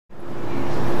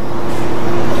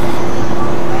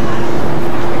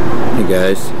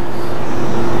guys,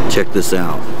 check this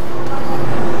out.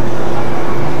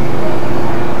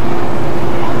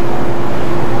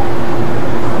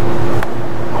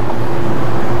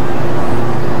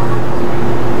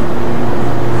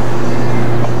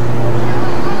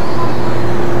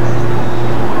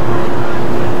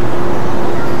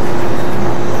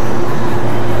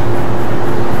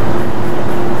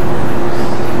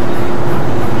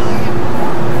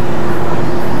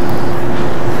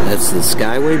 That's the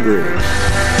Skyway Bridge.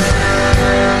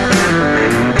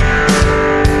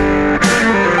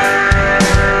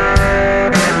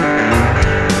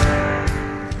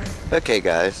 Okay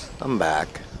guys, I'm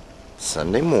back.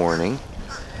 Sunday morning.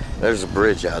 There's a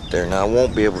bridge out there. Now I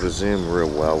won't be able to zoom real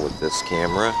well with this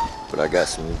camera, but I got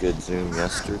some good zoom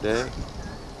yesterday.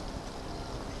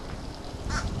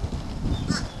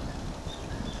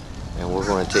 And we're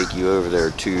going to take you over there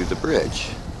to the bridge.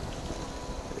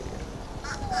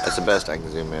 That's the best I can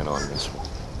zoom in on this one.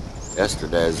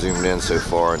 Yesterday I zoomed in so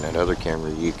far in that other camera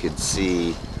you could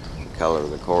see the color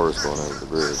of the cars going over the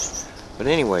bridge. But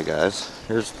anyway guys,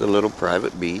 here's the little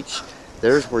private beach.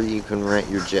 There's where you can rent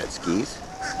your jet skis.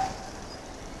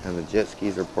 And the jet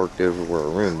skis are parked over where our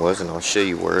room was, and I'll show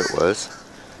you where it was.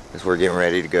 As we're getting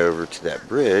ready to go over to that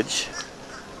bridge.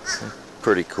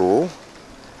 Pretty cool.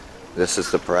 This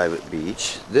is the private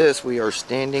beach. This, we are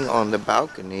standing on the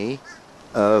balcony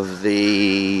of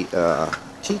the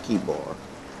tiki bar.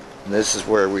 And this is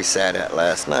where we sat at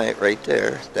last night, right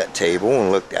there, that table,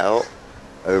 and looked out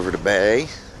over the bay.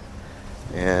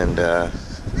 And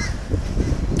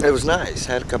it was nice.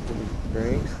 Had a couple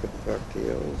drinks, a couple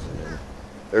cocktails, and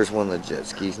there's one of the jet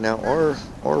skis. Now our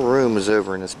room is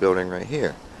over in this building right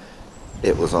here.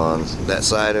 It was on that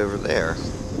side over there,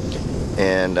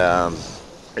 and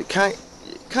it kind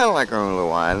of like our own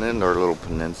little island or little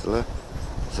peninsula.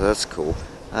 So that's cool.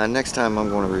 Next time I'm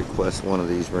going to request one of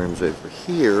these rooms over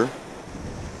here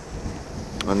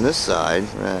on this side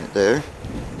right there,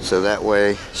 so that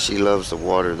way she loves the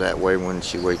water. That way when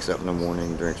she wakes up in the morning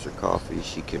and drinks her coffee,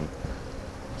 she can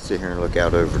sit here and look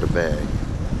out over the bay.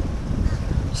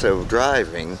 So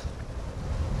driving,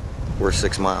 we're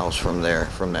 6 miles from there,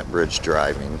 from that bridge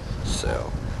driving.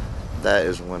 So that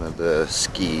is one of the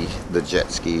jet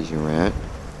skis you rent.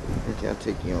 Okay, I'll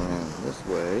take you around this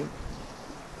way.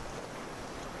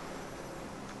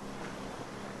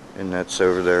 And that's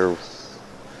over there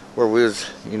where we was,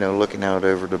 you know, looking out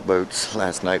over the boats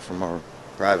last night from our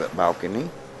private balcony.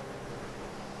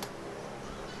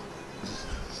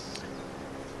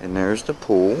 And there's the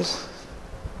pool.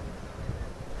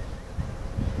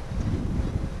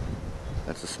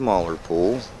 That's a smaller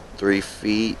pool,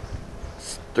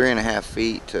 3.5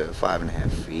 feet to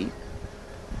 5.5 feet,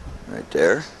 right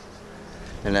there.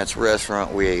 And that's the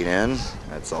restaurant we ate in.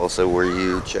 That's also where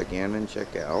you check in and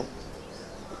check out.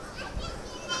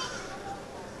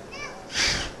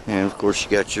 And of course you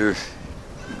got your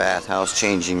bathhouse,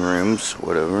 changing rooms,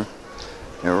 whatever.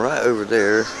 And right over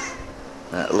there,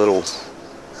 that little,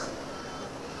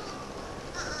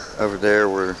 over there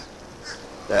where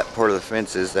that part of the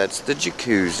fence is, that's the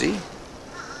jacuzzi.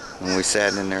 And we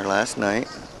sat in there last night.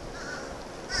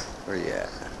 Where you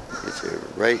at? Get you over.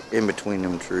 Right in between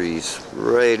them trees.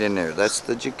 Right in there. That's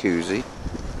the jacuzzi.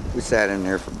 We sat in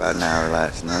there for about an hour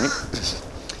last night.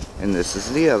 And this is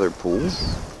the other pool.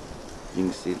 You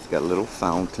can see it's got little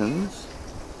fountains.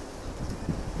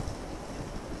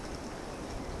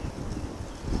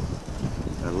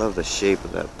 I love the shape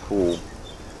of that pool.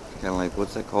 Kind of like,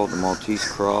 what's that called? The Maltese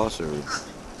Cross, or is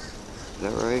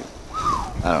that right?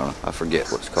 I don't know. I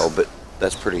forget what it's called, but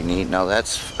that's pretty neat. Now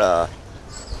that's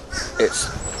it's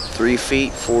 3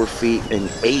 feet, 4 feet,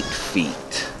 and 8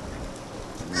 feet.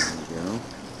 There we go.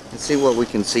 Let's see what we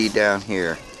can see down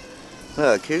here.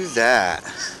 Look, who's that?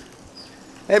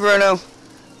 Hey Bruno!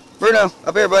 Bruno,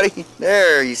 up here buddy!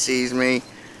 There, he sees me.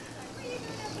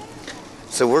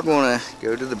 So we're going to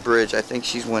go to the bridge. I think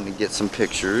she's wanting to get some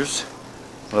pictures.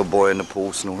 Little boy in the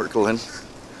pool snorkeling.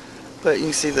 But you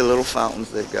can see the little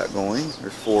fountains they've got going.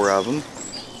 There's 4 of them.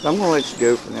 So I'm going to let you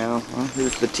go for now. Well,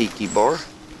 here's the tiki bar.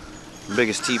 The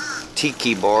biggest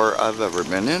tiki bar I've ever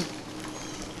been in.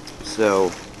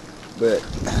 So, but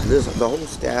the whole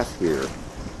staff here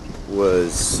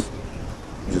was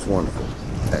just wonderful.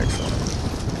 Excellent.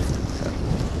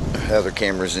 Other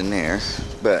cameras in there,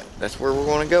 but that's where we're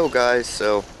going to go, guys.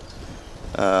 So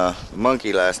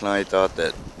Monkey last night thought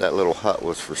that that little hut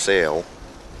was for sale.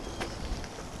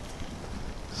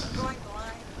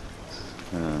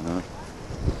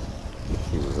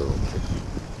 He was a little kid.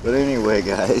 But anyway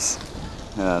guys,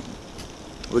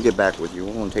 we'll get back with you.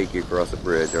 We're going to take you across the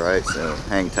bridge, alright? So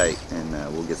hang tight and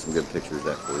we'll get some good pictures of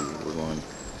that for you. We're going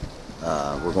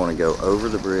We're going to go over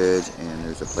the bridge, and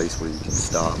there's a place where you can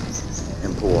stop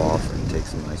and pull off and take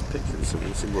some nice pictures. So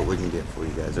we'll see what we can get for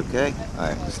you guys, okay?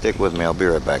 Alright, stick with me. I'll be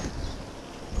right back.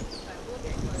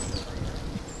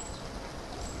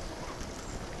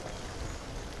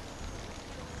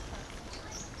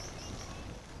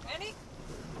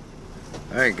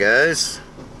 Alright guys,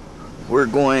 we're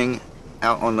going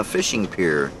out on the fishing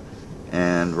pier,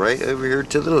 and right over here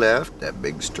to the left, that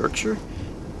big structure,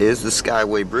 is the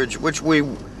Skyway Bridge, which we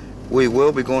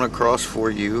will be going across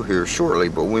for you here shortly,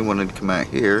 but we wanted to come out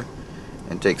here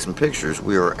and take some pictures.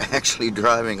 We are actually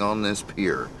driving on this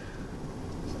pier.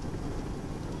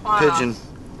 Wow.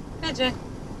 Pigeon.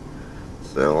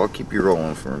 So I'll keep you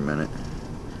rolling for a minute.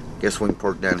 Guess we can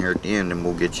park down here at the end and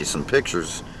we'll get you some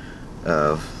pictures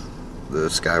of the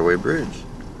Skyway Bridge.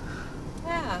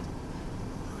 Yeah.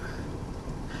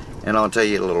 And I'll tell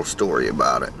you a little story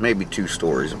about it. Maybe 2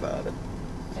 stories about it.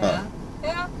 Yeah.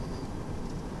 Yeah.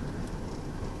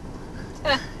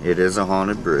 It is a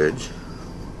haunted bridge.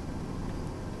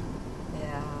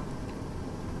 Yeah.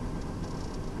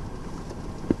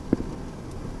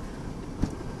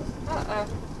 Uh-oh.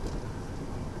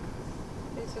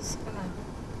 He's just gonna,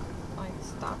 like,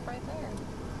 stop right there.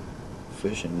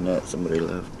 Fishing net somebody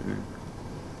left here.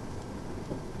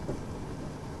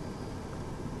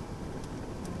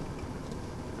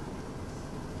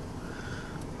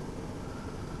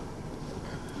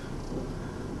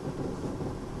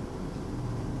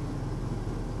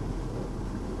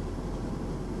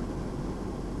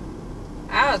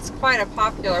 Oh, it's quite a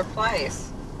popular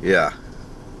place. Yeah.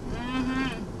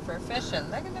 For fishing.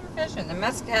 Look at them fishing. They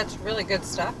must catch really good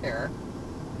stuff here.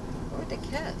 What would they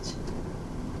catch?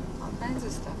 All kinds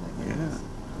of stuff like this.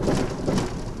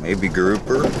 Yeah. Maybe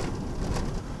grouper.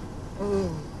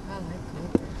 Ooh, I like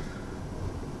grouper.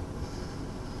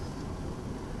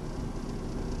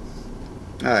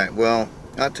 Alright, well,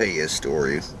 I'll tell you a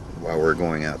story while we're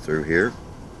going out through here.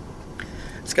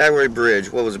 Skyway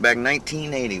Bridge, what was it, back in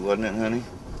 1980, wasn't it, honey?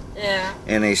 Yeah.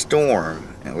 In a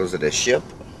storm. And was it a ship?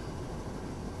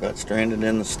 Got stranded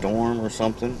in the storm or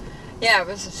something? Yeah, it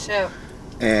was a ship.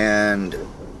 And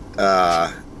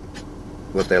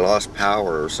they lost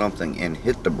power or something and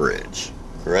hit the bridge,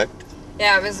 correct?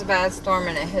 Yeah, it was a bad storm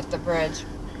and it hit the bridge.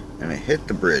 And it hit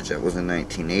the bridge. That was in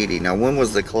 1980. Now, when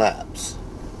was the collapse?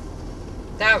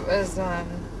 That was, I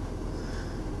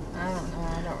don't know,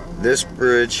 I don't remember. This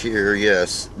bridge here,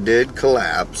 yes, did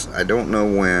collapse. I don't know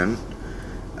when,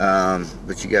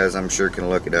 but you guys, I'm sure, can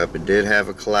look it up. It did have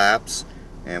a collapse,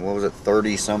 and what was it,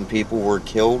 30-some people were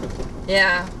killed?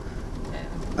 Yeah.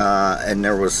 And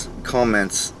there was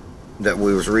comments that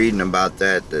we was reading about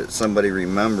that somebody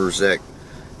remembers that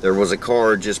there was a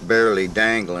car just barely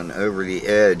dangling over the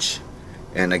edge,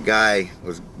 and a guy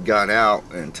got out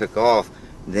and took off.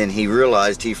 Then he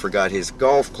realized he forgot his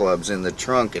golf clubs in the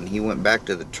trunk, and he went back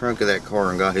to the trunk of that car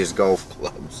and got his golf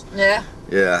clubs. Yeah.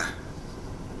 Yeah.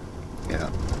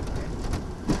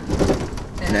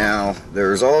 Now,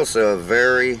 there's also a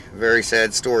very, very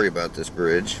sad story about this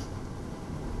bridge.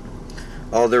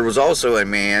 Oh, there was also a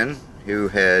man who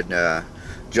had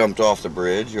jumped off the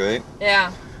bridge, right?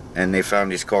 Yeah. And they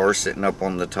found his car sitting up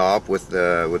on the top with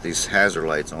these hazard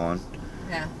lights on.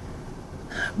 Yeah.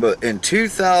 But in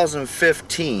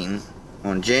 2015,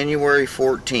 on January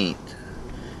 14th,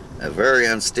 a very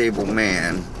unstable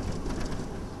man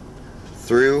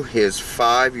threw his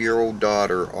 5-year-old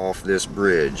daughter off this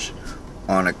bridge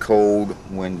on a cold,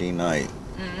 windy night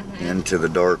into the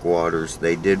dark waters.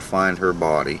 They did find her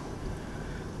body.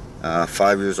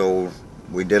 5 years old.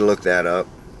 We did look that up.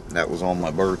 That was on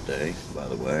my birthday, by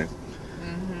the way.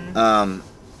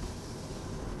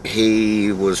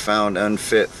 He was found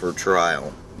unfit for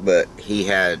trial, but he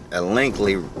had a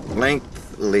lengthy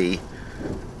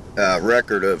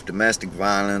record of domestic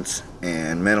violence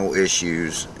and mental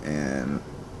issues and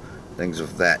things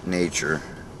of that nature.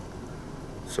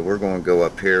 So we're going to go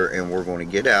up here and we're going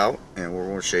to get out and we're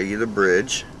going to show you the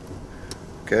bridge.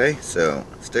 Okay, so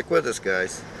stick with us,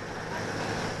 guys.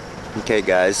 Okay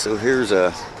guys, so here's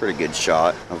a pretty good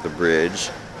shot of the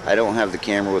bridge. I don't have the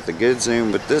camera with a good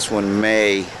zoom, but this one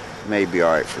may be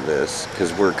alright for this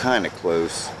because we're kind of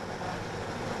close.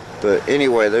 But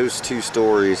anyway, those 2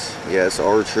 stories, yes,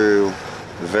 are true,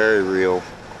 very real,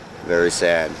 very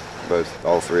sad.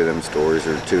 All 3 of them stories,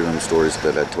 or 2 of them stories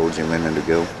that I told you a minute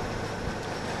ago.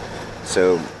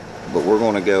 So, but we're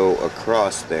going to go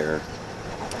across there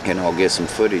and I'll get some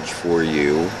footage for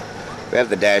you. We have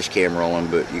the dash cam rolling,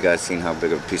 but you guys seen how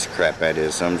big of a piece of crap that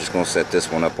is. So I'm just going to set this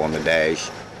one up on the dash,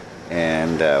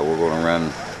 and we're going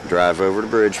to drive over the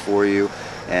bridge for you,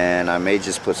 and I may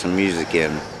just put some music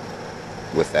in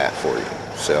with that for you.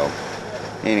 So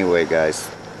Anyway, guys,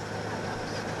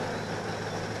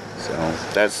 so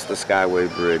that's the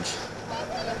Skyway Bridge.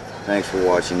 Thanks for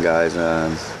watching, guys.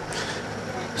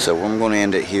 So I'm going to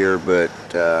end it here, but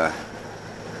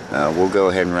we'll go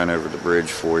ahead and run over the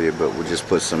bridge for you, but we'll just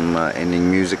put some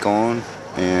ending music on,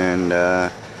 and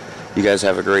you guys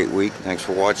have a great week. Thanks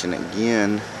for watching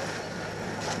again.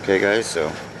 Okay, guys, so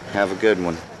have a good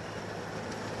one.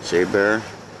 Shea Bear,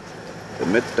 the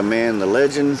myth, the man, the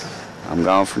legend. I'm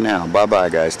gone for now. Bye-bye,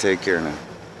 guys. Take care now.